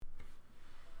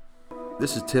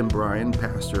This is Tim Bryan,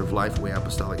 pastor of Lifeway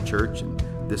Apostolic Church, and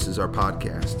this is our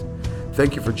podcast.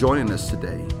 Thank you for joining us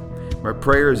today. My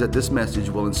prayer is that this message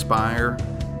will inspire,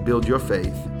 build your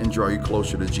faith, and draw you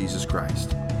closer to Jesus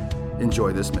Christ.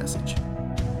 Enjoy this message.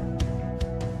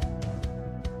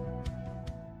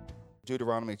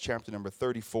 Deuteronomy chapter number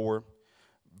 34,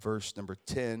 verse number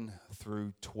 10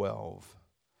 through 12.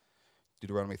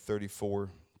 Deuteronomy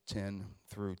 34, 10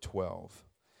 through 12.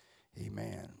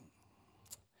 Amen.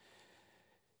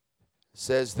 It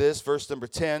says this, verse number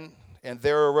 10, "And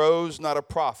there arose not a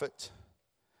prophet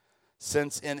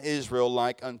since in Israel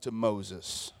like unto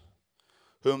Moses,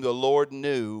 whom the Lord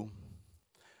knew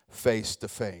face to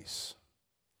face."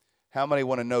 How many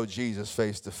want to know Jesus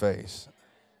face to face?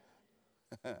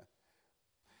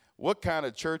 What kind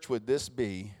of church would this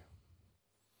be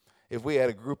if we had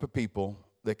a group of people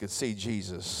that could see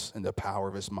Jesus in the power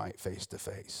of his might face to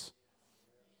face?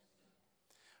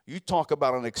 You talk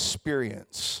about an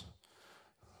experience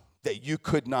that you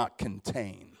could not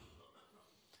contain.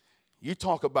 You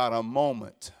talk about a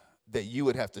moment that you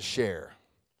would have to share.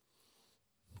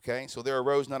 Okay, so there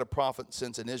arose not a prophet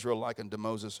since in Israel like unto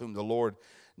Moses, whom the Lord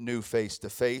knew face to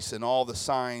face, and all the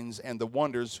signs and the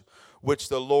wonders which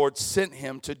the Lord sent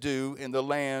him to do in the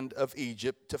land of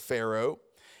Egypt to Pharaoh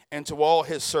and to all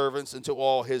his servants and to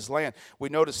all his land. We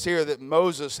notice here that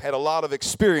Moses had a lot of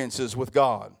experiences with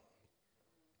God.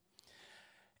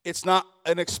 It's not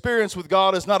an experience with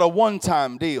God is not a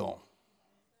one-time deal.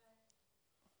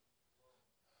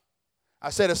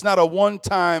 I said it's not a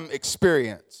one-time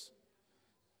experience.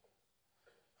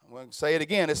 I'm going to say it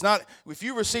again. It's not, if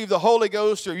you receive the Holy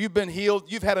Ghost or you've been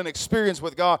healed, you've had an experience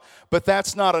with God, but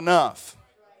that's not enough.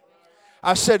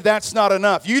 I said that's not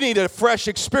enough. You need a fresh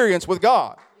experience with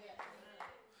God.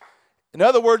 In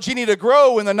other words, you need to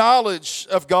grow in the knowledge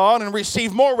of God and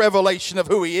receive more revelation of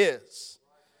who he is.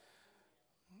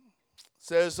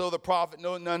 It says, though the prophet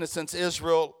knew none since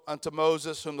Israel unto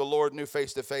Moses, whom the Lord knew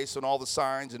face to face, and all the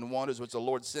signs and wonders which the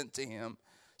Lord sent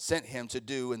him to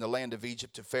do in the land of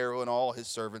Egypt to Pharaoh and all his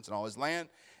servants and all his land.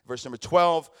 Verse number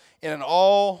 12, and in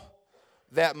all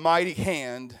that mighty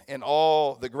hand and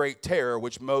all the great terror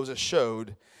which Moses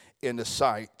showed in the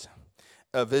sight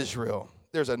of Israel.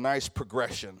 There's a nice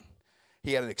progression.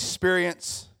 He had an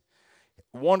experience,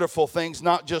 wonderful things,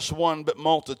 not just one but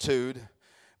multitude.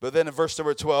 But then in verse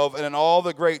number 12, and in all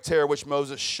the great terror which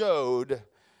Moses showed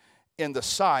in the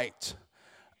sight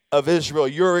of Israel.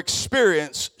 Your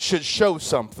experience should show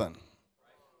something.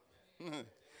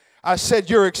 I said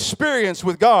your experience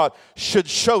with God should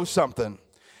show something.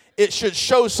 It should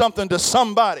show something to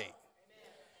somebody.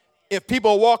 If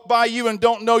people walk by you and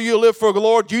don't know you live for the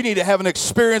Lord, you need to have an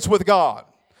experience with God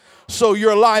so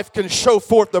your life can show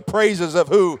forth the praises of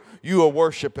who you are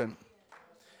worshiping.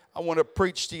 I want to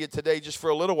preach to you today just for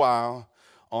a little while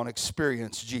on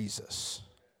experience Jesus.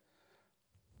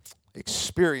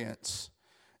 Experience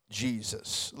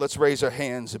Jesus. Let's raise our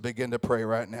hands and begin to pray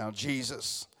right now.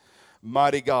 Jesus,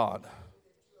 mighty God.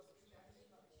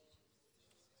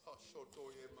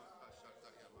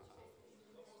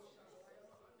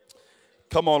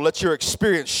 Come on, let your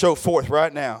experience show forth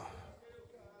right now.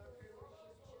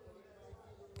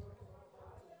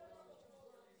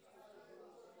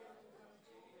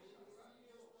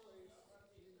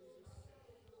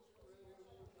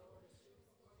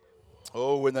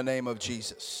 Oh, in the name of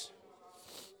Jesus.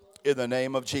 In the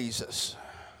name of Jesus.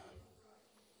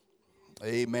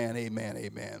 Amen, amen,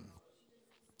 amen.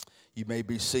 You may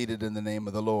be seated in the name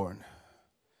of the Lord.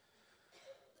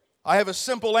 I have a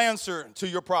simple answer to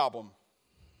your problem.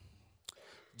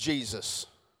 Jesus.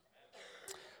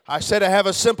 I said I have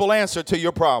a simple answer to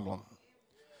your problem.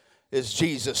 It's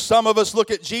Jesus. Some of us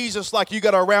look at Jesus like you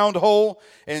got a round hole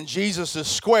and Jesus is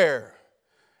square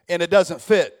and it doesn't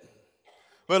fit.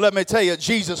 But let me tell you,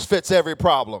 Jesus fits every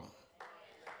problem.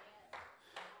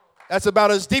 That's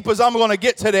about as deep as I'm going to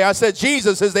get today. I said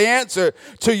Jesus is the answer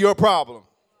to your problem.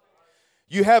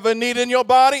 You have a need in your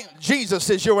body, Jesus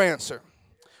is your answer.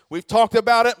 We've talked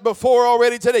about it before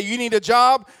already today. You need a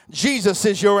job, Jesus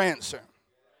is your answer.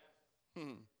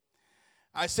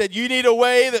 I said you need a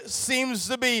way that seems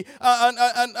to be,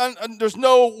 there's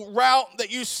no route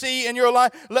that you see in your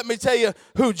life. Let me tell you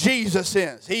who Jesus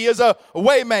is. He is a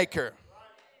way maker.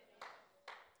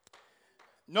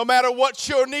 No matter what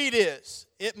your need is,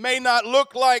 it may not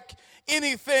look like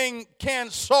anything can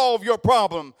solve your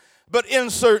problem, but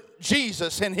insert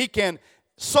Jesus and he can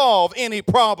solve any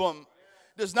problem.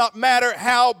 It does not matter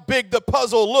how big the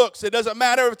puzzle looks. It doesn't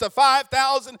matter if it's a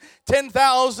 5,000,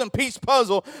 10,000 piece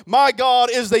puzzle. My God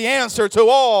is the answer to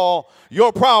all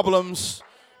your problems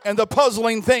and the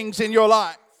puzzling things in your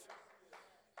life.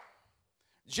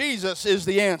 Jesus is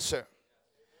the answer.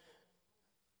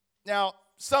 Now,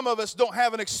 some of us don't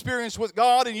have an experience with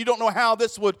God, and you don't know how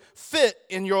this would fit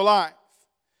in your life.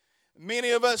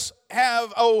 Many of us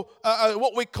have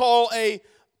what we call a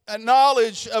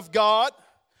knowledge of God,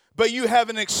 but you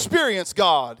haven't experienced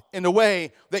God in the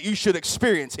way that you should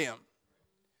experience Him.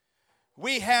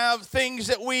 We have things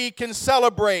that we can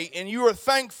celebrate, and you are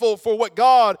thankful for what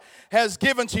God has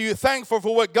given to you, thankful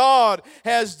for what God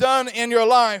has done in your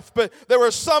life. But there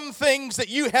are some things that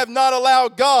you have not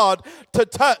allowed God to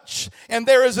touch, and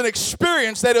there is an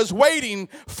experience that is waiting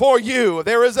for you.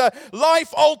 There is a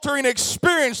life-altering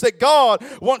experience that God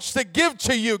wants to give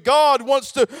to you. God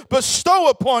wants to bestow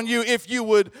upon you if you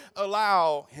would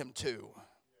allow Him to.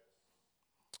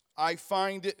 I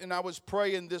find it, and I was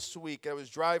praying this week. I was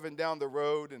driving down the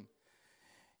road,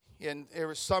 and there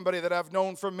was somebody that I've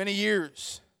known for many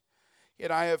years.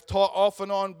 And I have taught off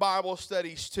and on Bible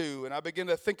studies too. And I began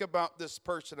to think about this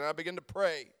person, and I began to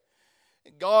pray.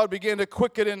 And God began to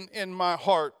quicken in my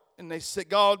heart. And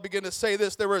God began to say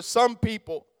this: there are some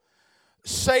people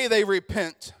say they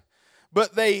repent,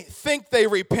 but they think they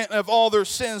repent of all their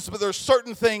sins, but there's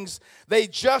certain things they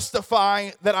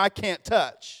justify that I can't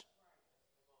touch.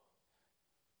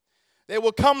 They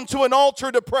will come to an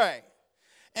altar to pray,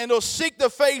 and they'll seek the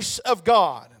face of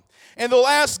God, and they'll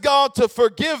ask God to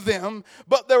forgive them,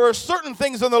 but there are certain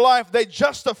things in their life they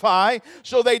justify,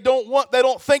 so they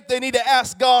don't think they need to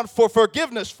ask God for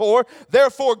forgiveness for.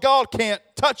 Therefore, God can't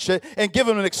touch it and give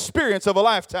them an experience of a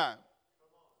lifetime.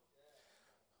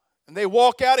 And they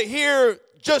walk out of here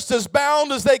just as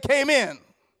bound as they came in.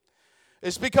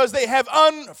 It's because they have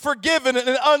unforgiven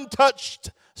and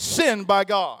untouched sin by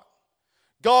God.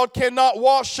 God cannot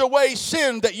wash away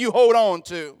sin that you hold on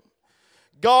to.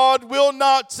 God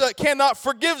cannot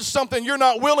forgive something you're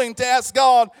not willing to ask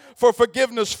God for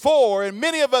forgiveness for. And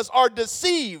many of us are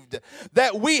deceived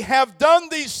that we have done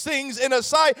these things in a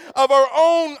sight of our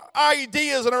own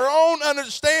ideas and our own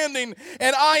understanding.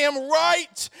 And I am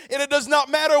right. And it does not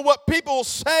matter what people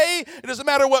say. It doesn't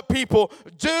matter what people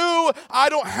do. I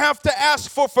don't have to ask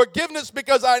for forgiveness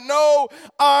because I know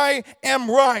I am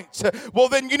right. Well,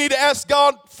 then you need to ask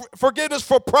God forgiveness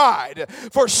for pride,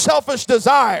 for selfish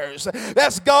desires.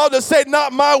 That's God to say,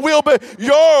 not my will, but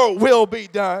your will be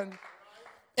done.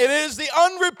 It is the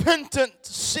unrepentant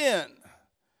sin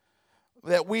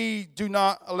that we do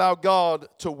not allow God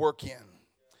to work in.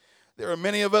 There are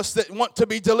many of us that want to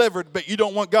be delivered, but you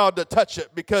don't want God to touch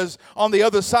it because on the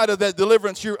other side of that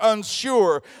deliverance, you're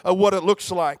unsure of what it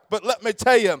looks like. But let me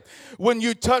tell you, when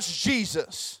you touch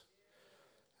Jesus,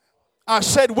 I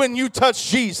said when you touch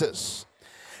Jesus,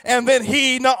 and then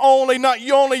He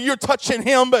you're touching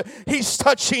Him, but He's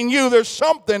touching you. There's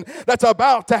something that's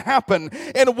about to happen.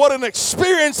 And what an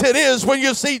experience it is when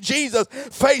you see Jesus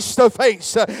face to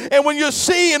face. And when you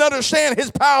see and understand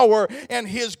His power and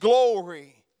His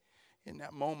glory in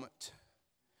that moment.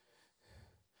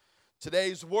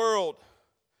 Today's world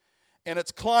and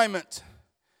its climate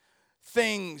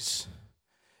is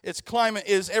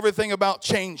everything about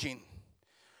changing.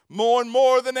 More and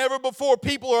more than ever before,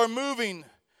 people are moving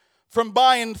from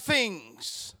buying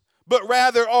things, but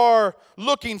rather are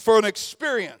looking for an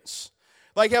experience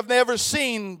like I've never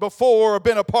seen before or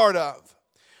been a part of.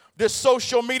 This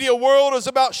social media world is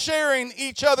about sharing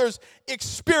each other's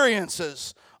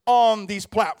experiences on these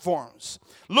platforms.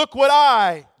 Look what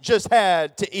I just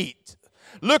had to eat.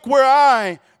 Look where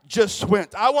I just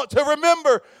went. I want to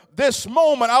remember this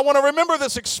moment. I want to remember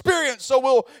this experience, so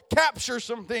we'll capture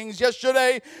some things.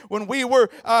 Yesterday, when we were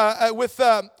with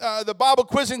the Bible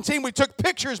quizzing team, we took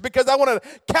pictures because I wanted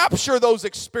to capture those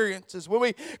experiences. When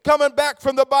we coming back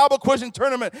from the Bible quizzing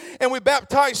tournament and we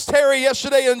baptized Terry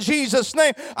yesterday in Jesus'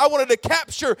 name, I wanted to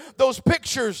capture those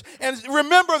pictures and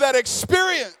remember that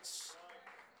experience.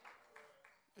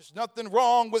 There's nothing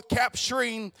wrong with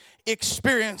capturing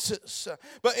experiences.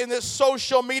 But in this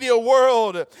social media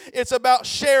world, it's about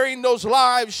sharing those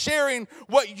lives, sharing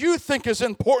what you think is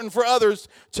important for others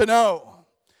to know.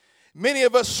 Many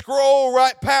of us scroll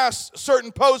right past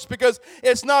certain posts because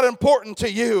it's not important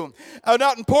to you,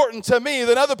 not important to me.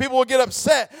 Then other people will get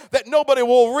upset that nobody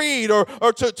will read or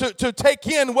to take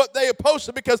in what they have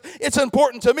posted because it's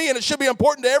important to me and it should be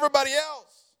important to everybody else.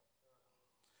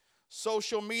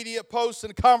 Social media posts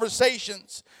and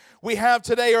conversations we have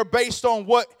today are based on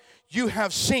what you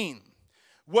have seen,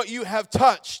 what you have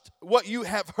touched, what you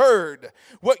have heard,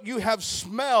 what you have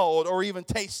smelled or even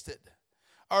tasted.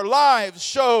 Our lives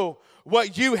show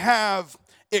what you have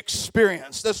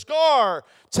experienced. The scar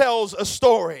tells a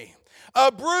story.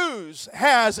 A bruise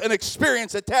has an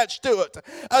experience attached to it.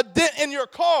 A dent in your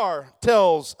car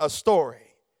tells a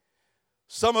story.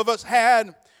 Some of us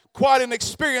had quite an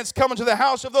experience coming to the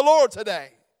house of the Lord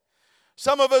today.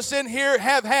 Some of us in here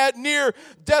have had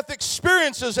near-death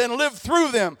experiences and lived through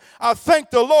them. I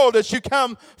thank the Lord that you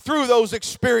come through those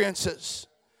experiences.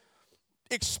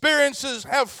 Experiences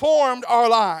have formed our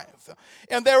life.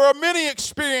 And there are many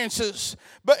experiences.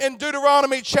 But in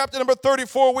Deuteronomy chapter number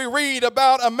 34, we read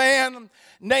about a man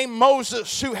named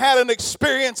Moses who had an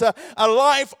experience, a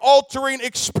life-altering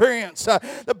experience.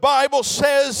 The Bible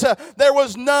says there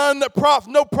was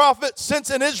no prophet since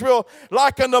in Israel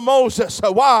like unto Moses.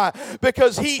 Why?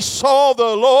 Because he saw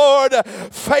the Lord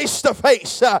face to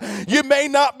face. You may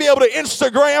not be able to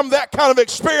Instagram that kind of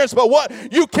experience, but what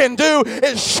you can do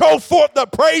is show forth the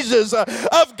praises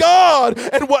of God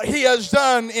and what He has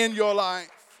done in your life.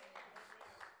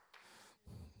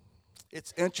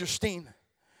 It's interesting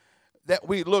that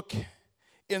we look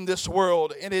in this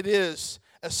world, and it is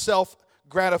a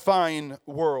self-gratifying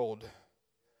world.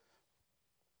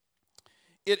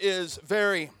 It is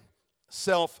very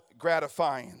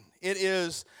self-gratifying. It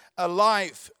is a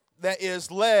life that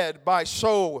is led by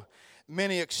so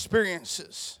many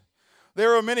experiences.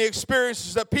 There are many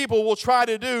experiences that people will try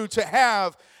to do to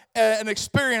have an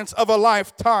experience of a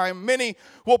lifetime. Many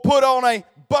will put on a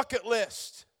bucket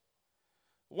list.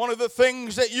 One of the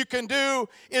things that you can do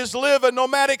is live a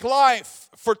nomadic life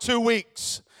for 2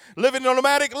 weeks. Living a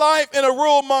nomadic life in a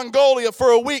rural Mongolia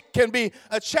for a week can be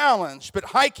a challenge, but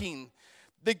hiking,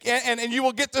 and you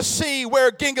will get to see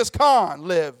where Genghis Khan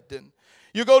lived. And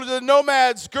you go to the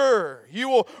Nomad's Gur. You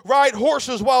will ride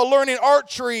horses while learning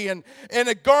archery and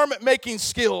garment making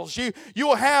skills. You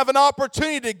will have an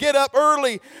opportunity to get up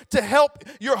early to help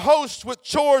your host with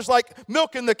chores like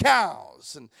milking the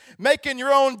cows and making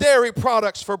your own dairy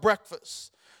products for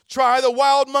breakfast. Try the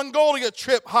Wild Mongolia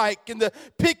trip hike in the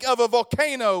peak of a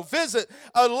volcano. Visit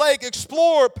a lake,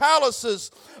 explore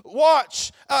palaces,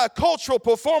 watch cultural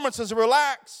performances,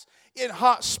 relax in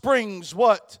hot springs.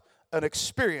 What an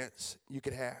experience you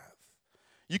could have.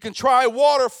 You can try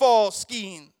waterfall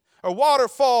skiing or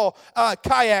waterfall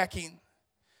kayaking.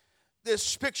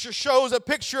 This picture shows a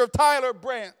picture of Tyler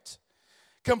Brandt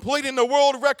completing the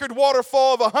world record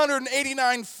waterfall of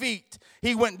 189 feet.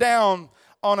 He went down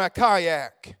on a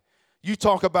kayak. You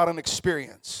talk about an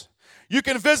experience. You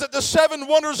can visit the 7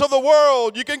 wonders of the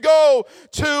world. You can go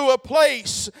to a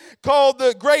place called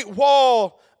the Great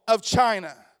Wall of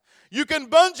China. You can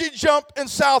bungee jump in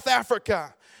South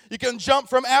Africa. You can jump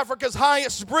from Africa's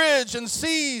highest bridge and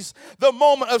seize the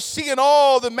moment of seeing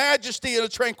all the majesty and the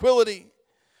tranquility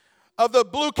of the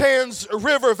Blue Cairns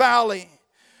River Valley.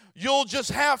 You'll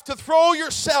just have to throw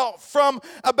yourself from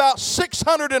about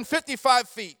 655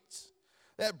 feet.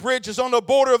 That bridge is on the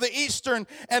border of the eastern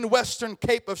and western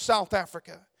Cape of South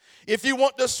Africa. If you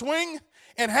want to swing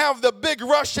and have the big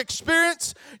rush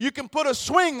experience, you can put a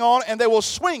swing on and they will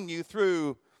swing you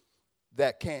through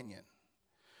that canyon.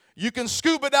 You can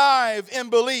scuba dive in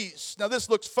Belize. Now this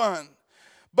looks fun.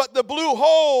 But the Blue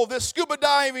Hole, this scuba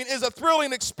diving is a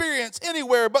thrilling experience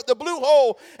anywhere. But the Blue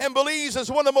Hole in Belize is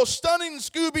one of the most stunning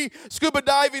scuba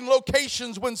diving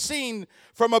locations when seen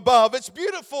from above. It's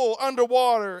beautiful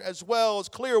underwater as well as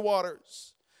clear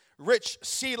waters. Rich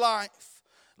sea life,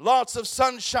 lots of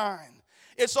sunshine.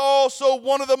 It's also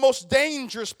one of the most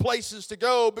dangerous places to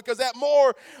go because at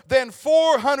more than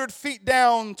 400 feet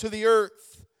down to the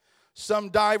earth, some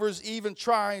divers even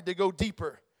try to go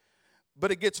deeper.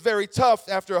 But it gets very tough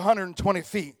after 120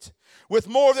 feet. With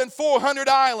more than 400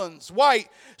 islands, white,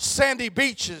 sandy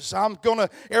beaches.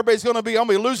 Everybody's gonna be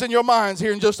losing your minds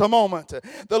here in just a moment.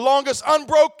 The longest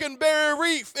unbroken barrier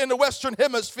reef in the Western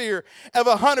Hemisphere of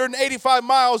 185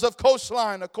 miles of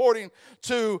coastline, according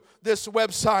to this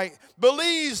website.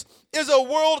 Belize is a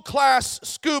world-class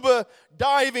scuba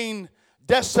diving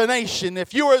destination.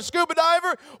 If you were a scuba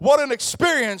diver, what an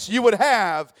experience you would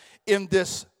have in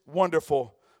this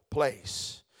wonderful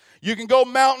place. You can go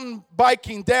mountain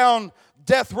biking down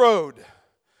Death Road.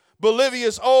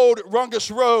 Bolivia's old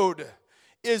Rungus Road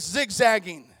is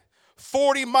zigzagging.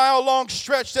 40-mile-long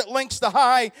stretch that links the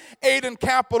high Aden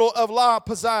capital of La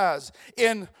Paz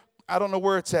in, I don't know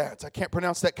where it's at. I can't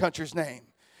pronounce that country's name.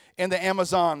 In the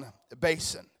Amazon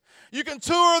basin. You can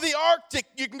tour the Arctic.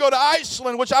 You can go to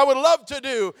Iceland, which I would love to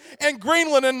do, and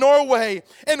Greenland and Norway,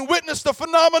 and witness the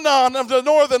phenomenon of the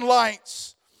Northern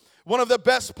Lights. One of the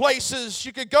best places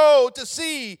you could go to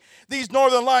see these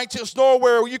northern lights is Norway,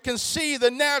 where you can see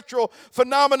the natural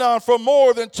phenomenon for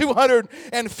more than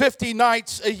 250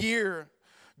 nights a year.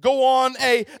 Go on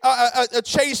a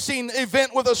chasing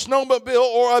event with a snowmobile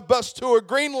or a bus tour.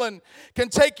 Greenland can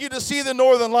take you to see the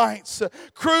northern lights.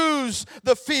 Cruise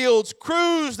the fields,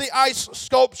 cruise the ice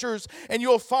sculptures, and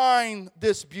you'll find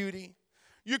this beauty.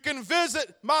 You can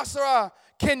visit Masara,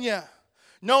 Kenya.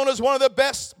 known as one of the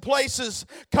best places,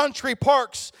 country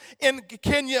parks in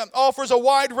Kenya, offers a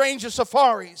wide range of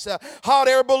safaris, hot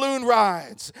air balloon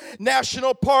rides.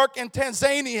 National Park in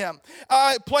Tanzania,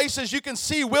 places you can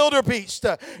see wildebeest.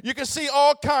 You can see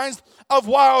all kinds of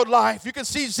wildlife. You can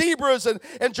see zebras and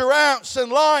giraffes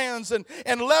and lions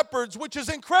and leopards, which is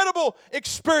an incredible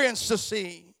experience to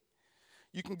see.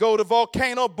 You can go to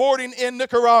volcano boarding in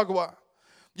Nicaragua.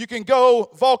 You can go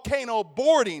volcano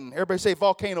boarding. Everybody say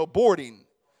volcano boarding.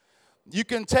 You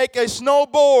can take a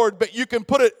snowboard, but you can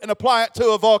put it and apply it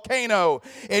to a volcano,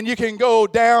 and you can go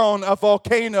down a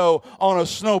volcano on a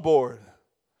snowboard.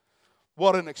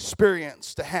 What an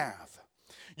experience to have.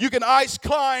 You can ice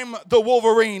climb the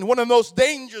Wolverine. One of the most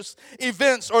dangerous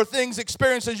events or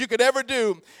experiences you could ever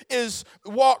do is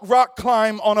rock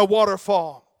climb on a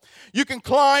waterfall. You can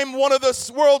climb one of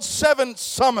the world's 7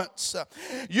 summits.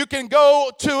 You can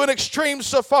go to an extreme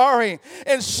safari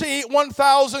and see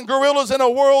 1,000 gorillas in a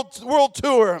world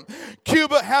tour.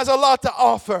 Cuba has a lot to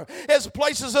offer. It's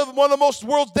places of one of the most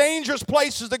world's dangerous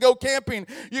places to go camping.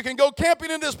 You can go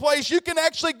camping in this place. You can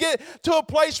actually get to a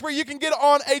place where you can get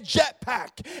on a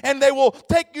jetpack, and they will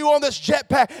take you on this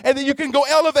jetpack, and then you can go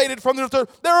elevated from there.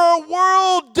 There are a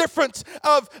world difference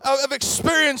of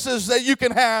experiences that you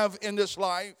can have in this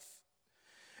life.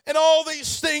 And all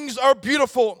these things are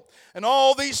beautiful. And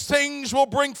all these things will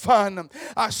bring fun.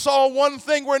 I saw one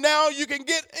thing where now you can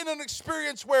get in an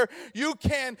experience where you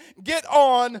can get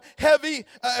on heavy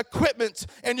equipment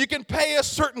and you can pay a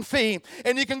certain fee.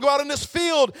 And you can go out in this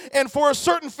field, and for a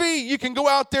certain fee, you can go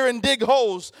out there and dig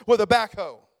holes with a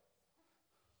backhoe.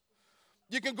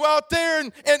 You can go out there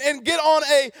and get on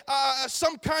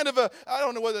some kind of I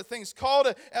don't know what the thing's called,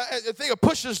 a thing that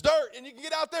pushes dirt. And you can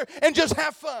get out there and just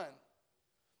have fun.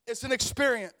 It's an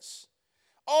experience.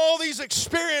 All these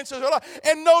experiences are like,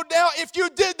 and no doubt if you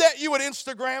did that, you would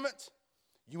Instagram it.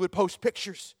 You would post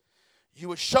pictures. You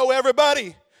would show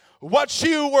everybody what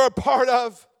you were a part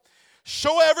of.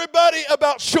 Show everybody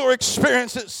about your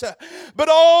experiences. But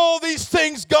all these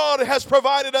things God has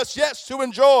provided us, yes, to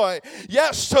enjoy,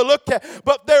 yes, to look at,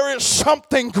 but there is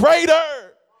something greater.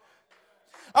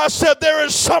 I said there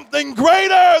is something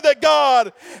greater that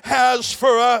God has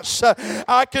for us.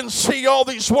 I can see all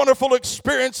these wonderful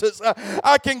experiences.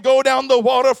 I can go down the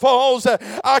waterfalls.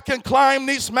 I can climb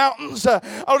these mountains.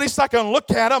 At least I can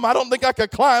look at them. I don't think I could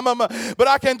climb them, but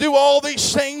I can do all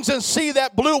these things and see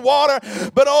that blue water.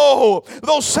 But oh,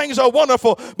 those things are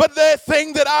wonderful. But the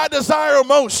thing that I desire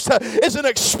most is an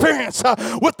experience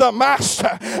with the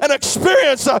Master. An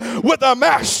experience with a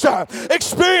Master.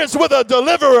 Experience with a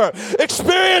deliverer.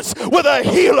 Experience with a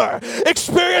healer.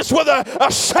 Experience with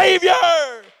a Savior.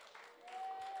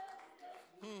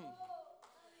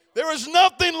 There is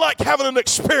nothing like having an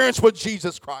experience with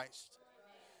Jesus Christ.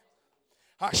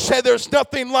 I said there's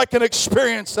nothing like an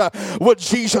experience with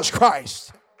Jesus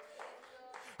Christ.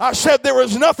 I said there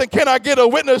is nothing. Can I get a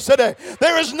witness today?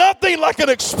 There is nothing like an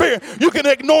experience. You can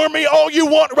ignore me all you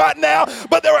want right now,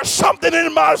 but there is something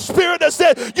in my spirit that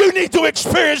said you need to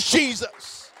experience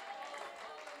Jesus.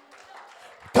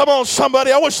 Come on,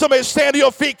 somebody. I want somebody to stand to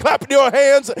your feet, clapping your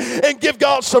hands, and give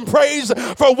God some praise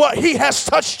for what He has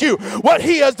touched you, what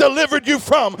He has delivered you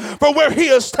from, for where He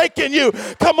has taken you.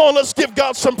 Come on, let's give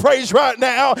God some praise right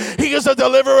now. He is a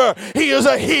deliverer. He is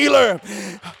a healer.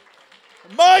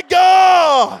 My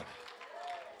God,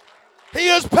 He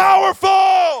is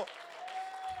powerful.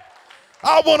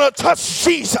 I want to touch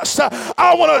Jesus.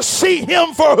 I want to see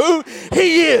Him for who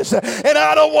He is. And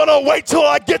I don't want to wait till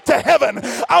I get to heaven.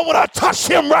 I want to touch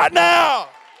Him right now.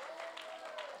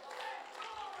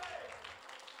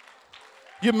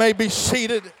 You may be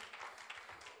seated.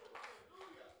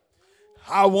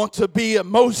 I want to be a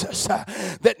Moses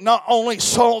that not only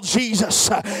saw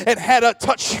Jesus and had a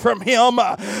touch from Him,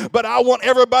 but I want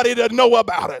everybody to know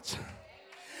about it.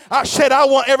 I said I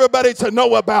want everybody to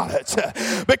know about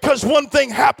it, because one thing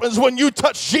happens when you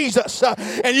touch Jesus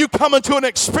and you come into an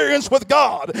experience with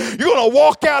God. You're going to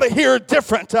walk out of here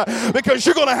different, because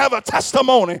you're going to have a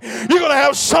testimony. You're going to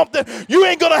have something. You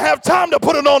ain't going to have time to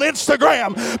put it on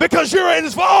Instagram because you're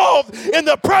involved in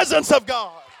the presence of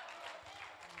God.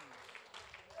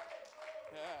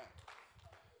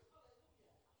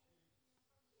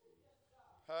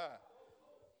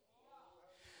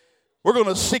 We're going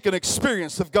to seek an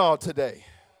experience of God today.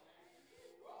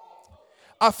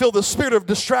 I feel the spirit of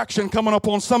distraction coming up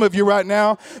on some of you right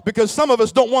now, because some of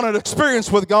us don't want an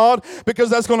experience with God,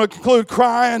 because that's going to include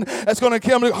crying. That's going to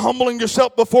come humbling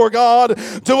yourself before God,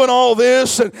 doing all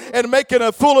this and making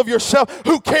a fool of yourself.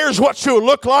 Who cares what you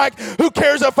look like? Who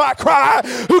cares if I cry?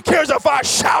 Who cares if I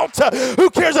shout?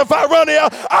 Who cares if I run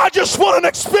out? I just want an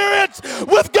experience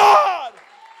with God.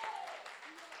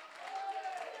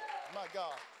 My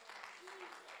God.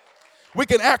 We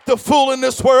can act the fool in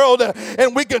this world,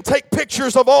 and we can take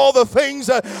pictures of all the things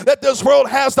that this world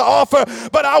has to offer.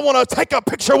 But I want to take a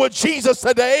picture with Jesus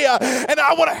today, and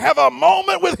I want to have a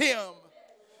moment with him.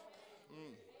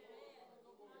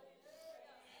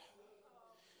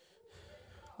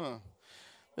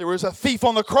 There was a thief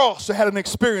on the cross that had an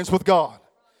experience with God.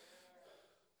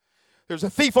 There's a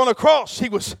thief on the cross. He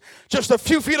was just a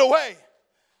few feet away.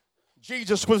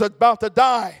 Jesus was about to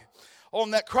die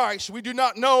on that Christ. We do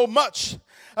not know much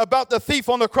about the thief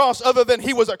on the cross other than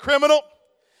he was a criminal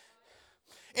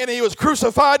and he was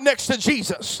crucified next to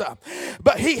Jesus.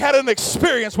 But he had an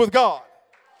experience with God.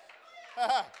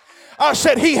 I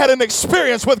said he had an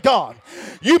experience with God.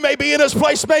 You may be in this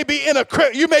place,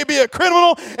 you may be a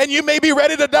criminal, and you may be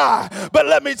ready to die. But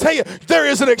let me tell you, there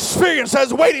is an experience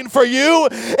that's waiting for you,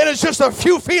 and it's just a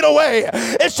few feet away.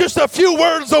 It's just a few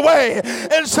words away.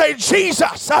 And say,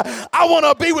 Jesus, I want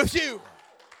to be with you.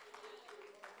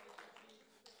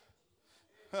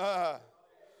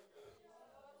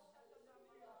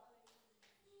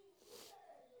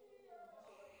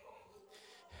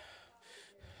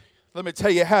 Let me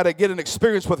tell you how to get an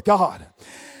experience with God.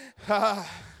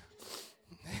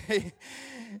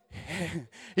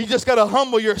 You just got to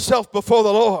humble yourself before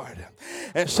the Lord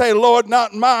and say, Lord,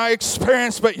 not my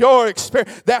experience, but your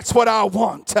experience. That's what I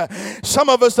want. Some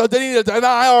of us need to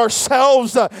deny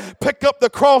ourselves, pick up the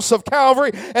cross of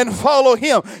Calvary, and follow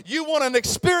him. You want an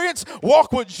experience?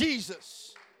 Walk with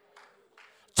Jesus.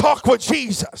 Talk with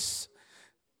Jesus.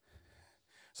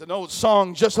 It's an old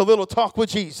song, just a little talk with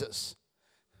Jesus.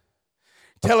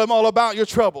 Tell him all about your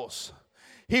troubles.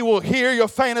 He will hear your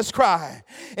faintest cry,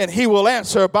 and he will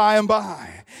answer by and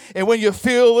by. And when you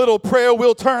feel a little prayer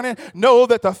wheel turning, know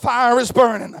that the fire is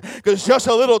burning, because just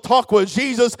a little talk with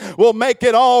Jesus will make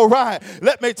it all right.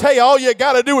 Let me tell you, all you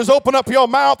got to do is open up your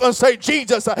mouth and say,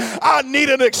 Jesus, I need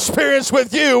an experience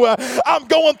with you. I'm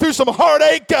going through some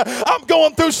heartache. I'm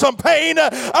going through some pain.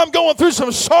 I'm going through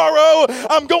some sorrow.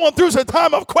 I'm going through some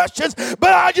time of questions,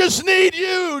 but I just need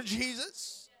you, Jesus.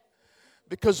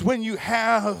 Because when you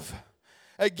have,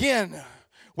 again,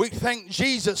 we think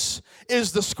Jesus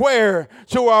is the square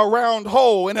to our round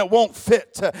hole and it won't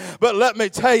fit. But let me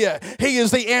tell you, he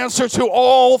is the answer to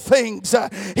all things.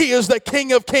 He is the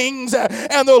King of kings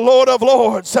and the Lord of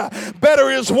lords. Better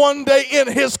is one day in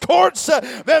his courts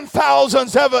than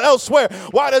thousands ever elsewhere.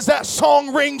 Why does that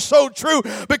song ring so true?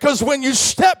 Because when you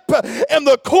step in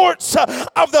the courts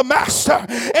of the Master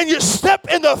and you step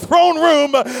in the throne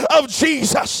room of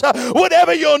Jesus,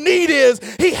 whatever your need is,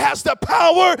 he has the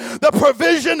power, the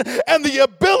provision, and the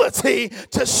ability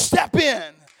to step in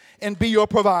and be your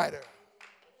provider.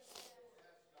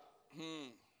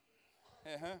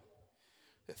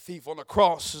 The thief on the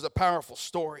cross is a powerful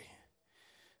story.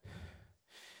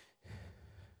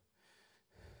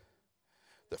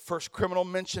 The first criminal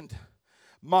mentioned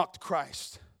mocked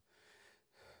Christ.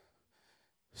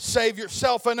 Save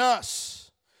yourself and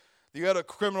us. The other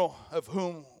criminal of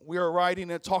whom we are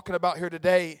writing and talking about here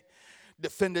today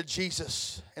defended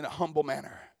Jesus in a humble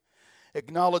manner,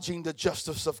 acknowledging the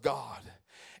justice of God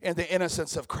and the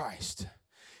innocence of Christ.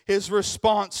 His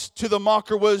response to the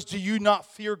mocker was, do you not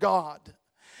fear God,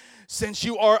 since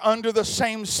you are under the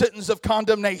same sentence of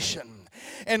condemnation?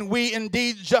 And we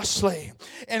indeed justly,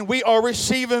 and we are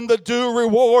receiving the due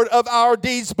reward of our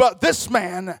deeds, but this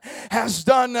man has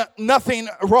done nothing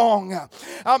wrong.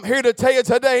 I'm here to tell you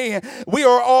today, we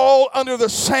are all under the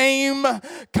same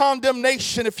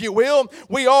condemnation, if you will.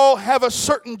 We all have a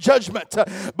certain judgment,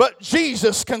 but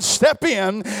Jesus can step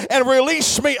in and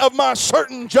release me of my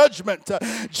certain judgment.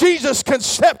 Jesus can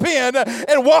step in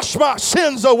and wash my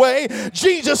sins away.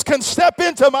 Jesus can step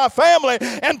into my family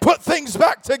and put things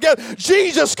back together.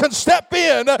 Jesus can step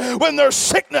in when there's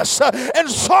sickness and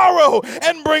sorrow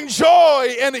and bring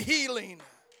joy and healing.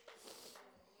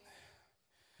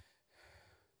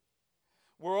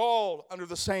 We're all under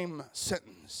the same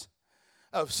sentence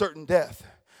of certain death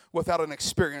without an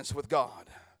experience with God.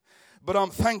 But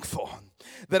I'm thankful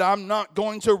that I'm not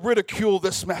going to ridicule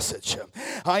this message.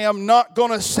 I am not going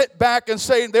to sit back and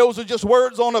say those are just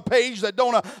words on a page that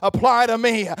don't apply to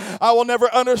me. I will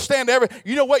never understand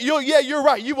you know what? You're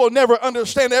right. You will never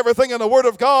understand everything in the Word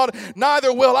of God.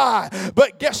 Neither will I.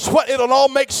 But guess what? It'll all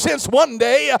make sense one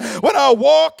day when I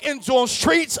walk into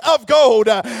streets of gold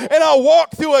and I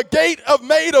walk through a gate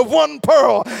made of one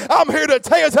pearl. I'm here to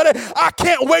tell you today, I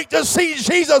can't wait to see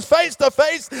Jesus face to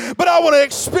face, but I want to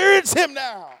experience him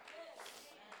now.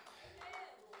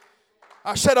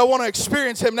 I said I want to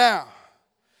experience him now.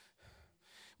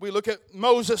 We look at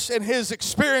Moses and his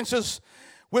experiences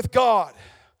with God.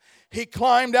 He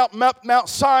climbed out Mount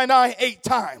Sinai 8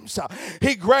 times.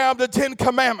 He grabbed the 10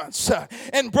 commandments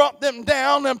and brought them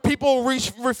down, and people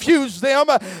refused them.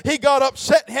 He got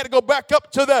upset and had to go back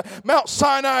up to the Mount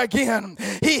Sinai again.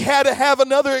 He had to have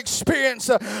another experience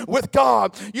with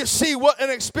God. You see what an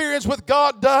experience with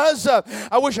God does?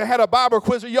 I wish I had a Bible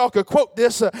quiz or y'all could quote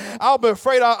this. I'll be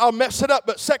afraid I'll mess it up,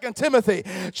 but 2 Timothy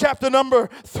chapter number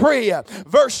 3,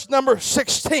 verse number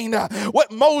 16.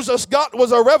 What Moses got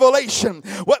was a revelation.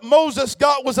 What Moses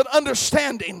got was an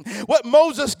understanding. What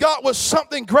Moses got was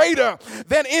something greater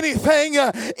than anything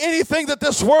that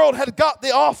this world had got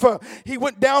to offer. He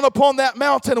went down upon that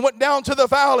mountain, went down to the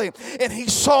valley, and he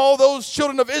saw those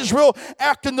children of Israel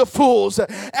acting the fools,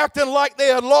 acting like they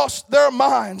had lost their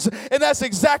minds. And that's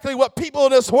exactly what people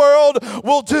in this world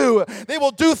will do. They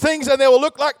will do things and they will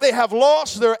look like they have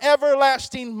lost their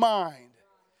everlasting mind.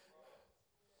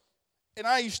 And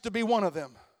I used to be one of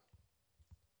them.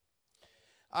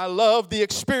 I loved the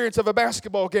experience of a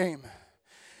basketball game.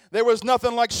 There was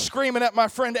nothing like screaming at my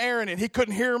friend Aaron and he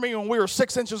couldn't hear me when we were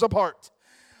 6 inches apart.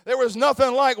 There was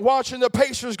nothing like watching the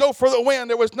Pacers go for the win.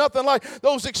 There was nothing like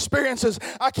those experiences.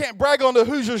 I can't brag on the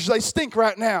Hoosiers. They stink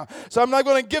right now. So I'm not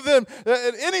going to give them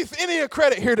any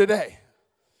credit here today.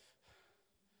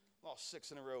 Lost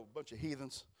 6 in a row, bunch of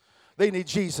heathens. They need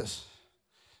Jesus.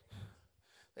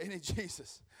 They need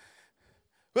Jesus.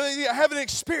 But they have an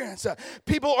experience.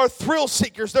 People are thrill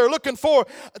seekers. They're looking for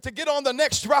to get on the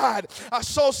next ride. I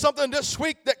saw something this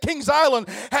week that Kings Island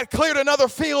had cleared another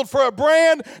field for a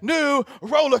brand new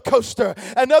roller coaster.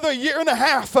 Another year and a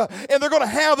half, and they're going to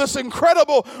have this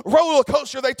incredible roller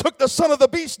coaster. They took the Son of the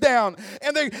Beast down,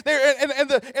 and they're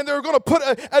going to put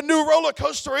a new roller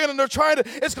coaster in, and they're trying to.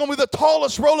 It's going to be the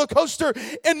tallest roller coaster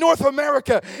in North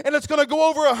America, and it's going to go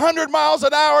over 100 miles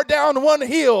an hour down one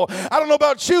hill. I don't know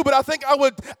about you, but I think I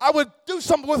would do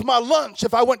something with my lunch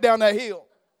if I went down that hill.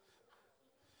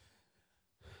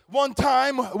 One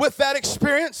time with that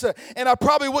experience, and I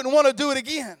probably wouldn't want to do it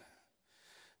again.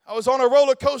 I was on a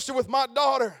roller coaster with my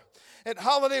daughter at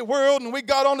Holiday World, and we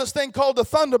got on this thing called the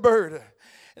Thunderbird.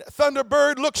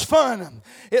 Thunderbird looks fun.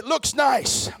 It looks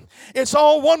nice. It's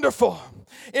all wonderful.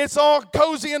 It's all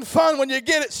cozy and fun when you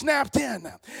get it snapped in.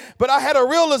 But I had a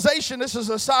realization, this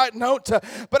is a side note,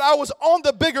 but I was on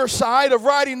the bigger side of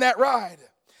riding that ride.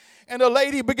 And a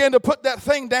lady began to put that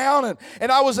thing down,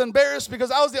 and I was embarrassed because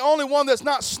I was the only one that's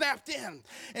not snapped in.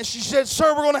 And she said,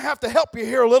 "Sir, we're going to have to help you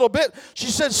here a little bit." She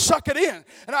said, "Suck it in."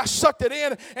 And I sucked it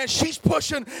in, and she's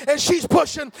pushing, and she's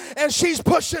pushing, and she's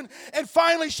pushing. And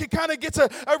finally, she kind of gets a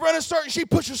running start, and she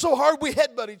pushes so hard we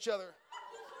headbutt each other.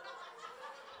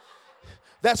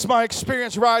 That's my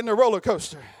experience riding a roller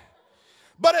coaster.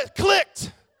 But it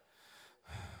clicked.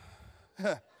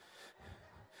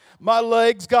 My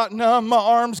legs got numb. My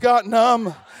arms got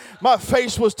numb. My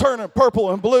face was turning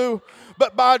purple and blue.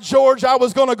 But by George, I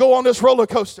was going to go on this roller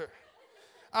coaster.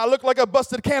 I looked like a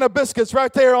busted can of biscuits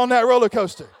right there on that roller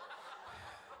coaster.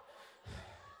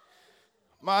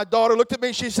 My daughter looked at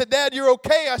me. She said, "Dad, you're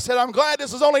okay?" I said, "I'm glad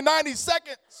this is only 90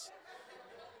 seconds.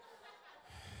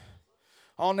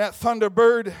 On that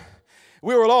Thunderbird,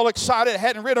 we were all excited. I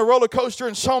hadn't ridden a roller coaster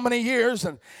in so many years.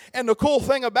 And the cool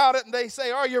thing about it, and they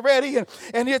say, "Are you ready?" And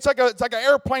it's like an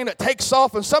airplane that takes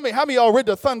off. And how many of y'all rid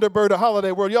the Thunderbird at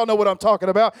Holiday World? Y'all know what I'm talking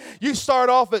about. You start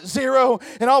off at 0,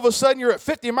 and all of a sudden you're at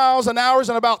 50 miles an hour in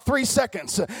about 3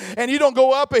 seconds. And you don't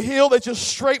go up a hill, they just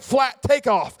straight flat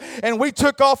takeoff. And we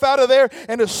took off out of there,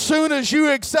 and as soon as you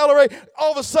accelerate,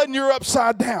 all of a sudden you're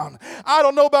upside down. I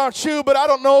don't know about you, but I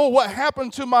don't know what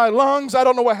happened to my lungs. I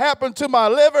don't know what happened to my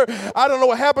liver. I don't know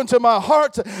what happened to my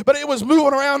heart, but it was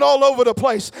moving around all over the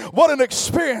place. What an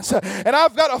experience. And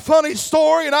I've got a funny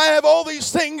story, and I have all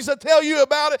these things to tell you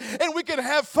about it, and we can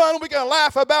have fun, we can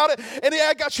laugh about it. And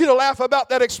I got you to laugh about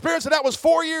that experience, and that was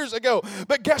 4 years ago.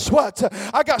 But guess what?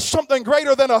 I got something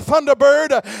greater than a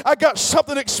Thunderbird. I got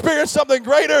something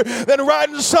greater than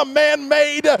riding some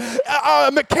man-made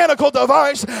mechanical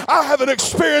device. I have an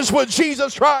experience with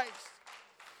Jesus Christ.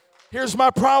 Here's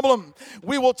my problem.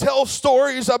 We will tell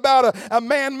stories about a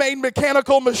man-made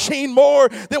mechanical machine more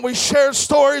than we share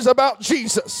stories about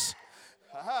Jesus.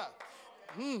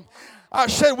 I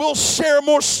said we'll share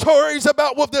more stories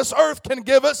about what this earth can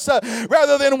give us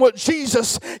rather than what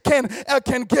Jesus can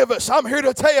give us. I'm here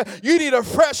to tell you, you need a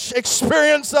fresh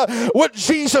experience with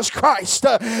Jesus Christ.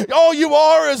 All you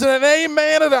are is an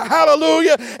amen and a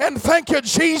hallelujah, and thank you,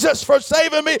 Jesus, for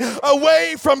saving me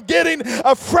away from getting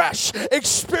a fresh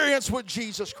experience with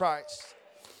Jesus Christ.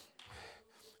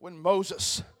 When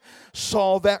Moses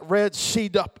saw that Red Sea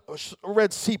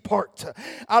Red Sea part.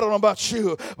 I don't know about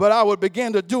you, but I would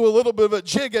begin to do a little bit of a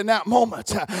jig in that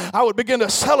moment. I would begin to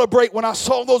celebrate when I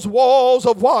saw those walls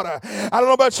of water. I don't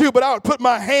know about you, but I would put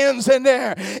my hands in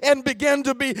there and begin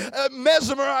to be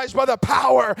mesmerized by the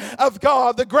power of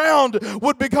God. The ground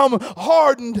would become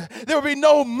hardened. There would be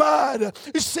no mud.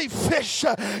 You see fish.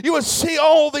 You would see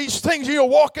all these things. You're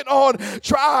walking on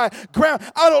dry ground.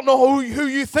 I don't know who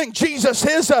you think Jesus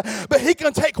is, but he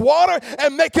can take water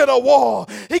and make it a wall.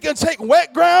 He can take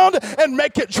wet ground and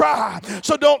make it dry.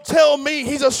 So don't tell me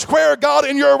he's a square God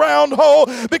in your round hole,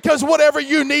 because whatever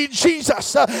you need,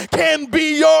 Jesus can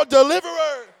be your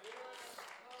deliverer.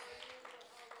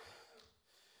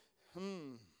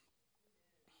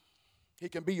 He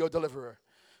can be your deliverer.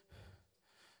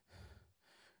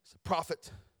 It's a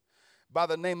prophet by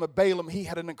the name of Balaam. He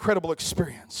had an incredible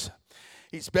experience.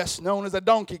 He's best known as a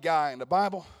donkey guy in the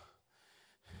Bible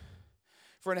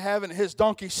for having his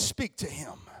donkey speak to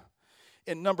him.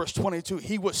 In Numbers 22,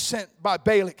 he was sent by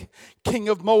Balak, king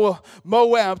of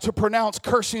Moab, to pronounce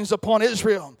cursings upon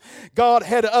Israel. God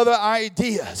had other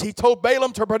ideas. He told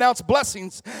Balaam to pronounce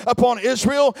blessings upon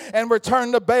Israel and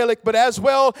return to Balak. But as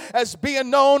well as being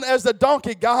known as the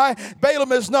donkey guy,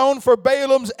 Balaam is known for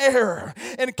Balaam's error.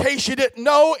 In case you didn't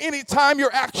know, anytime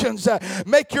your actions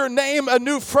make your name a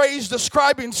new phrase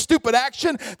describing stupid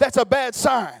action, that's a bad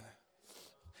sign.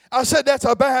 I said that's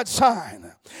a bad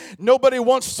sign. Nobody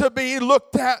wants to be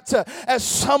looked at as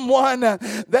someone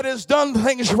that has done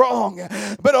things wrong.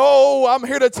 But I'm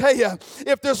here to tell you,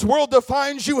 if this world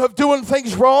defines you of doing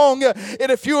things wrong, and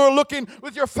if you are looking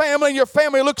with your family and your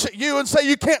family looks at you and say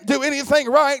you can't do anything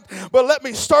right, but let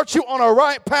me start you on a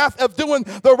right path of doing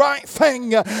the right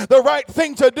thing. The right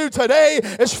thing to do today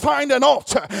is find an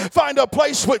altar, find a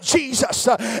place with Jesus,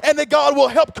 and that God will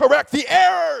help correct the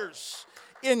errors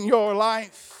in your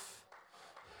life.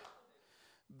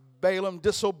 Balaam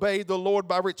disobeyed the Lord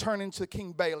by returning to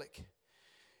King Balak.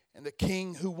 And the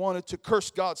king who wanted to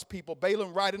curse God's people,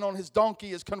 Balaam riding on his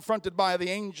donkey, is confronted by the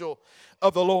angel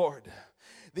of the Lord.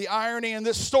 The irony in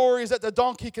this story is that the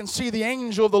donkey can see the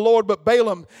angel of the Lord, but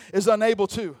Balaam is unable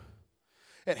to.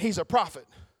 And he's a prophet.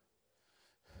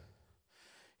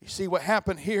 You see what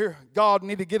happened here? God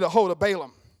needed to get a hold of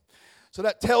Balaam. So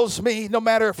that tells me no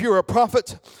matter if you're a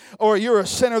prophet or you're a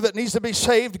sinner that needs to be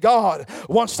saved, God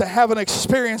wants to have an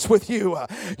experience with you.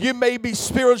 You may be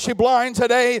spiritually blind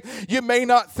today. You may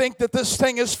not think that this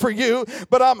thing is for you,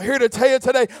 but I'm here to tell you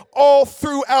today, all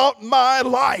throughout my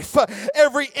life,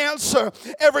 every answer,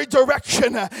 every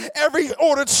direction, every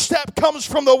ordered step comes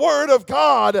from the Word of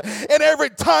God. And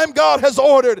every time God has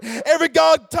ordered,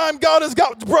 time God has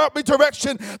brought me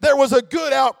direction, there was a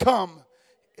good outcome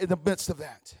in the midst of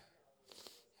that.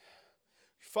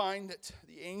 Find that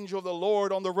the angel of the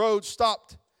Lord on the road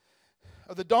stopped.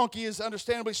 The donkey is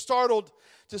understandably startled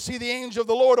to see the angel of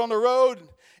the Lord on the road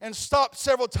and stopped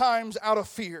several times out of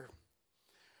fear.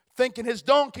 Thinking his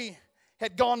donkey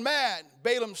had gone mad,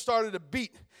 Balaam started to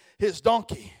beat his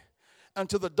donkey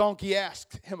until the donkey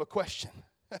asked him a question.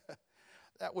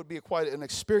 That would be quite an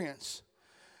experience.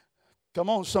 Come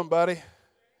on, somebody.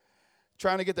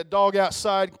 Trying to get the dog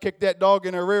outside, kick that dog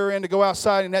in the rear end to go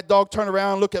outside, and that dog turn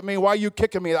around and look at me, why are you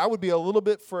kicking me? I would be a little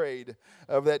bit afraid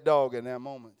of that dog in that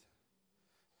moment.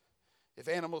 If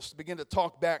animals begin to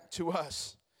talk back to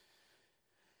us,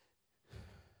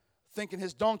 thinking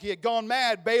his donkey had gone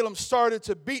mad, Balaam started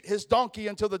to beat his donkey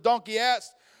until the donkey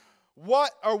asked, "What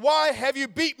or why have you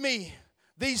beat me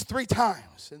these 3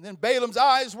 times?" And then Balaam's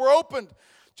eyes were opened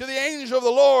to the angel of the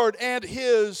Lord and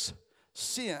his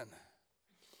sin.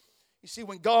 You see,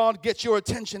 when God gets your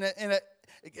attention, at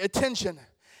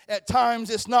times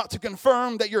it's not to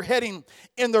confirm that you're heading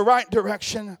in the right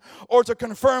direction or to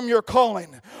confirm your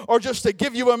calling or just to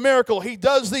give you a miracle. He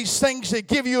does these things to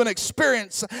give you an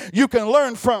experience you can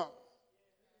learn from.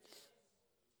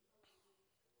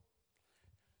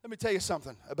 Let me tell you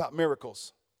something about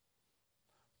miracles.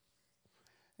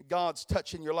 God's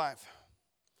touch in your life.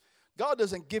 God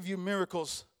doesn't give you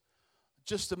miracles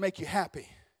just to make you happy.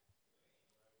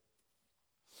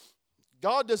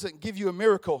 God doesn't give you a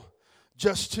miracle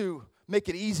just to make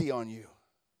it easy on you.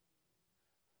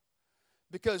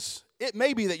 Because it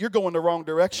may be that you're going the wrong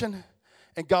direction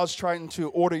and God's trying to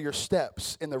order your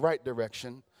steps in the right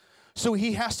direction. So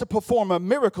he has to perform a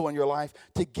miracle in your life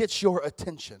to get your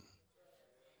attention.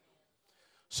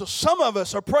 So some of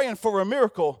us are praying for a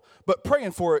miracle, but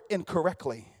praying for it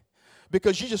incorrectly.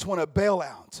 Because you just want to bail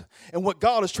out. And what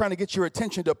God is trying to get your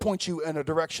attention to point you in a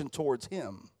direction towards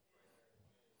him.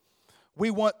 We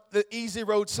want the easy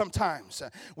road sometimes.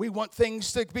 We want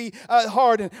things to be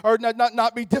hard or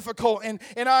not be difficult. And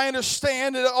I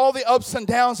understand all the ups and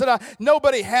downs that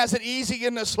nobody has it easy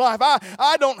in this life.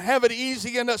 I don't have it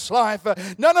easy in this life.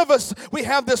 None of us, we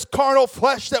have this carnal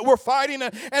flesh that we're fighting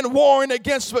and warring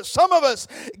against. But some of us,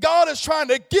 God is trying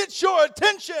to get your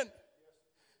attention.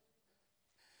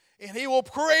 And He will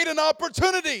create an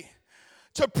opportunity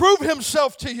to prove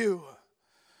Himself to you,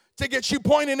 to get you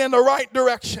pointing in the right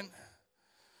direction.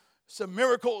 Some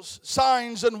miracles,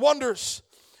 signs, and wonders.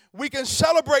 We can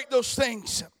celebrate those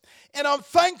things. And I'm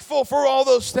thankful for all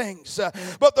those things.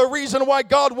 But the reason why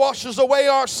God washes away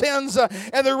our sins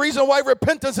and the reason why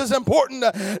repentance is important,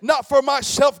 not for my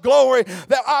self-glory,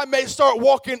 that I may start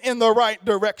walking in the right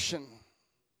direction.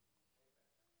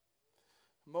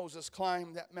 Moses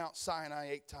climbed that Mount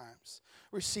Sinai 8 times,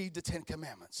 received the 10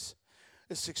 Commandments.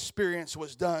 This experience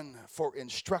was done for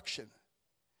instruction,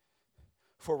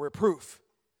 for reproof,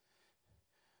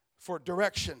 for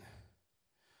direction.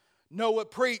 Noah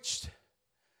preached,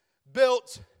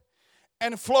 built,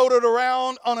 and floated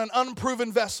around on an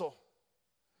unproven vessel.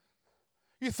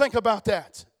 You think about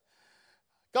that.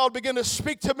 God began to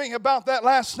speak to me about that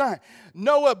last night.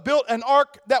 Noah built an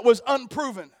ark that was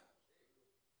unproven.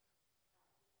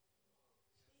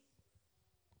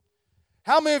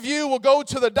 How many of you will go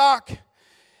to the dock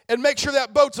and make sure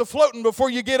that boat's afloating before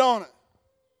you get on it?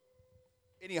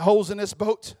 Any holes in this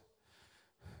boat?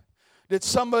 Did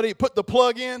somebody put the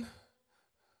plug in?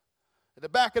 At the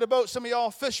back of the boat, some of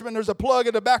y'all fishermen, there's a plug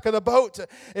at the back of the boat.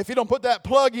 If you don't put that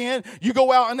plug in, you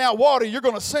go out in that water, you're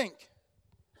going to sink.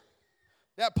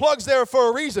 That plug's there for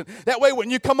a reason. That way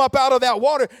when you come up out of that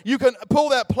water, you can pull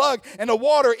that plug and the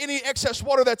water, any excess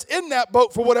water that's in that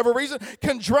boat for whatever reason,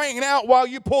 can drain out while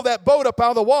you pull that boat up out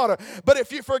of the water. But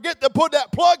if you forget to put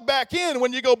that plug back in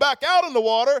when you go back out in the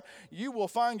water, you will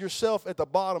find yourself at the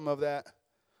bottom of that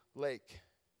lake.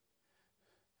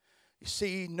 You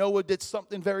see, Noah did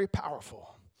something very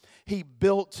powerful. He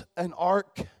built an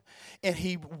ark and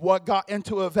he got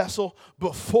into a vessel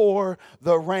before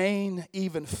the rain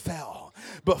even fell.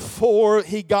 Before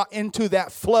he got into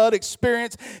that flood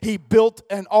experience, he built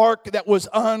an ark that was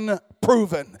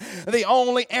unproven. The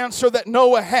only answer that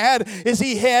Noah had is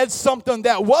he had something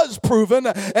that was proven,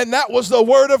 and that was the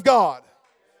Word of God.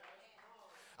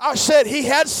 I said he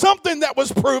had something that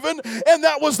was proven, and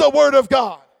that was the Word of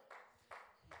God.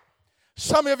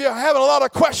 Some of you are having a lot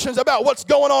of questions about what's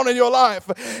going on in your life.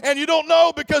 And you don't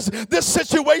know because this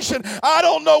situation, I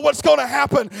don't know what's going to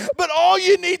happen. But all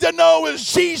you need to know is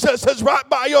Jesus is right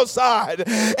by your side.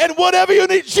 And whatever you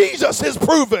need, Jesus is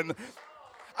proven.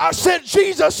 I said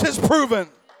Jesus is proven.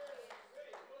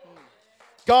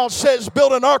 God says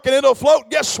build an ark and it'll float.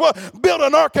 Guess what? Build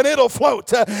an ark and it'll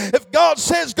float. If God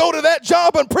says go to that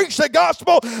job and preach the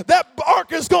gospel, that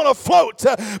ark is going to float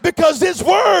because His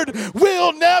word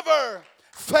will never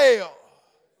fail.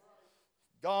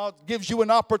 God gives you an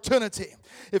opportunity.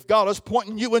 If God is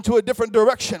pointing you into a different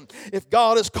direction, if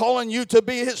God is calling you to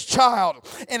be His child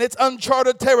and it's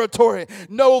uncharted territory,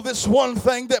 know this one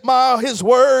thing, that His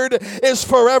word is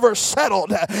forever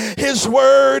settled. His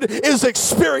word is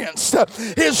experienced.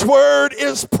 His word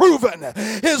is proven.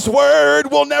 His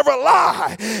word will never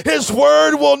lie. His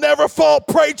word will never fall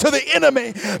prey to the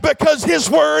enemy because His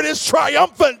word is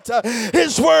triumphant.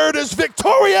 His word is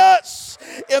victorious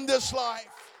in this life.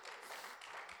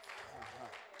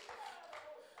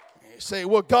 Say,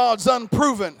 well, God's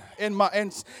unproven in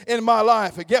my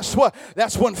life. And guess what?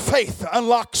 That's when faith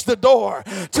unlocks the door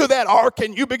to that ark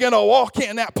and you begin to walk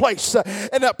in that place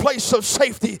of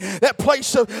safety, that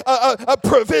place of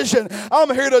provision.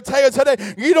 I'm here to tell you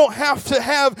today, you don't have to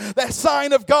have that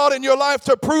sign of God in your life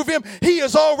to prove Him. He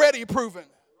is already proven.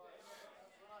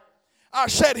 I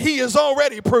said He is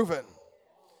already proven.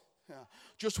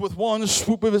 Just with one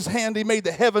swoop of His hand, He made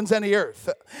the heavens and the earth.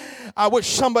 I wish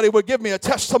somebody would give me a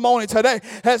testimony today.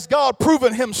 Has God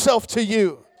proven Himself to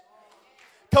you?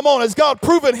 Come on, has God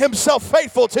proven Himself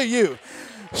faithful to you?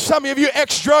 Some of you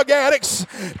ex-drug addicts,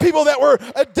 people that were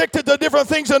addicted to different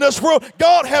things in this world,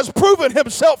 God has proven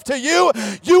Himself to you.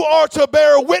 You are to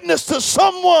bear witness to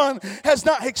someone has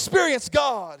not experienced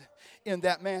God in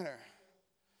that manner.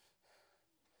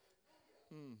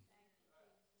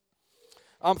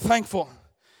 I'm thankful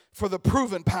for the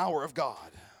proven power of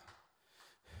God.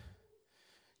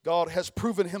 God has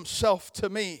proven Himself to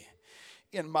me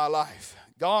in my life.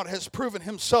 God has proven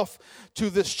Himself to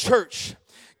this church.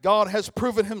 God has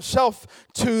proven himself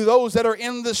to those that are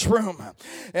in this room.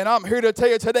 And I'm here to tell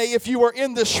you today, if you are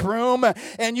in this room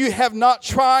and you have not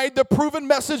tried the proven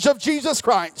message of Jesus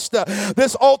Christ,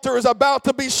 this altar is about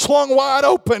to be slung wide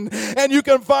open, and you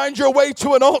can find your way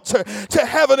to an altar to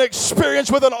have an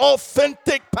experience with an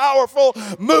authentic, powerful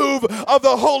move of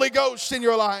the Holy Ghost in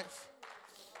your life.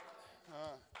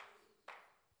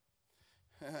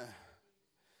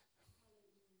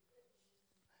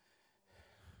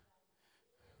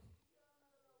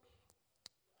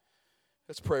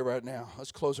 Let's pray right now.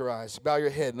 Let's close our eyes. Bow your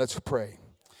head and let's pray.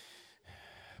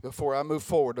 Before I move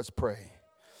forward, let's pray.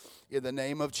 In the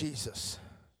name of Jesus.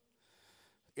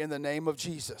 In the name of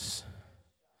Jesus.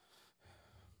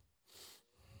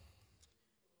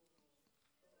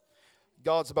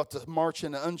 God's about to march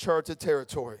into uncharted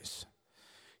territories.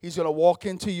 He's going to walk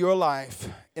into your life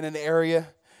in an area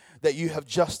that you have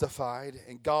justified,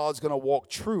 and God's going to walk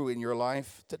true in your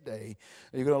life today,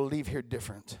 and you're going to leave here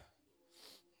different.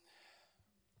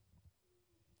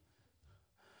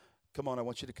 Come on, I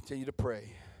want you to continue to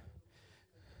pray.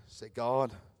 Say,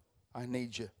 God, I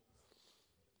need you.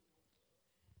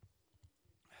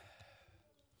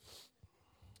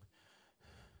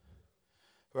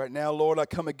 Right now, Lord, I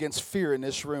come against fear in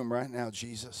this room right now,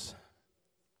 Jesus.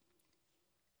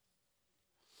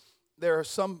 There are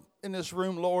some in this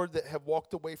room, Lord, that have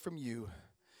walked away from you,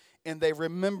 and they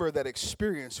remember that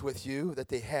experience with you that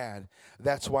they had.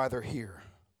 That's why they're here,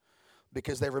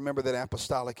 because they remember that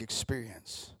apostolic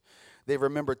experience. They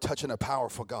remember touching a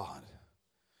powerful God.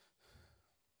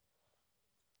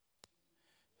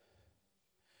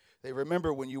 They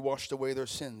remember when you washed away their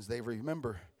sins. They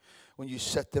remember when you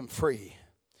set them free.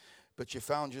 But they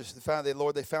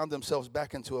found themselves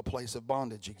back into a place of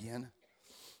bondage again.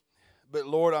 But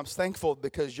Lord, I'm thankful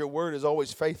because your word is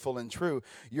always faithful and true.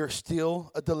 You're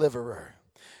still a deliverer.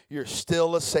 You're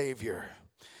still a savior.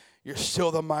 You're still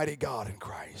the mighty God in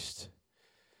Christ.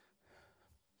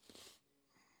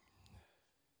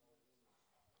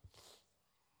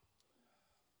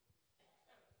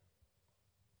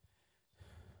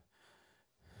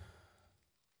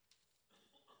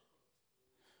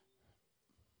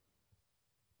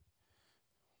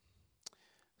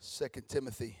 Second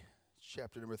Timothy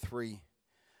chapter number 3,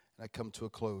 and I come to a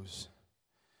close.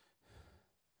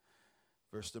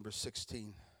 Verse number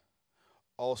 16.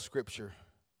 All scripture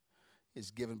is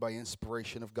given by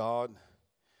inspiration of God.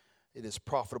 It is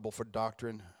profitable for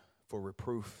doctrine, for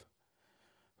reproof,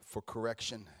 for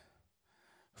correction,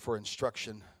 for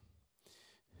instruction.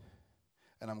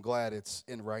 And I'm glad it's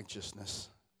in righteousness.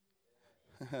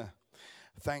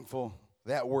 Thankful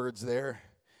that word's there.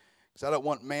 Because I don't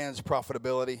want man's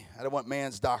profitability. I don't want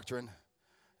man's doctrine.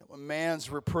 I don't want man's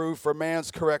reproof or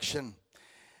man's correction.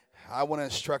 I want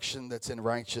instruction that's in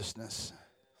righteousness.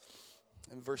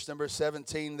 In verse number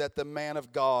 17, that the man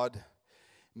of God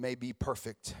may be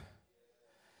perfect.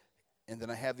 And then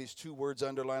I have these two words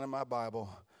underlined in my Bible.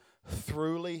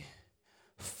 Thoroughly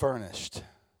furnished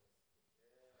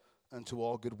unto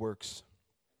all good works.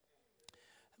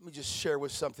 Let me just share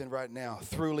with something right now.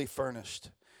 Thoroughly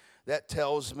furnished. That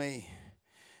tells me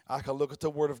I can look at the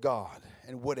Word of God,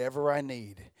 and whatever I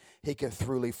need, He can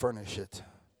thoroughly furnish it.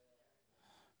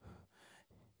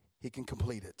 He can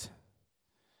complete it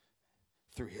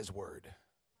through His Word.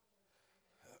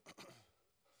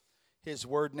 His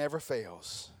Word never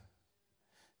fails.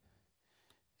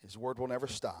 His Word will never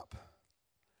stop.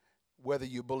 Whether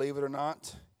you believe it or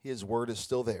not, His Word is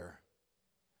still there.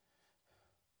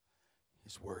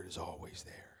 His Word is always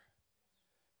there.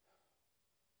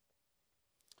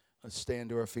 Let's stand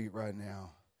to our feet right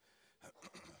now.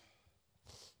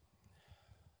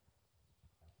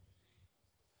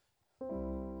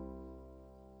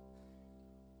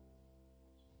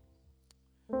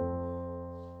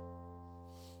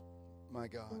 My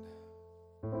God,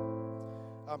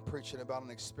 I'm preaching about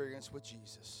an experience with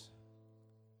Jesus.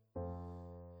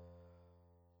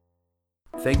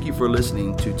 Thank you for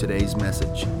listening to today's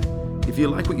message. If you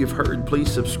like what you've heard,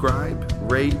 please subscribe,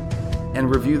 rate, and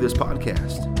review this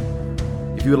podcast.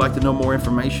 If you would like to know more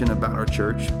information about our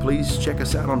church, please check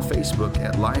us out on Facebook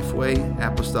at Lifeway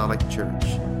Apostolic Church.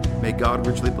 May God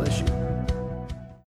richly bless you.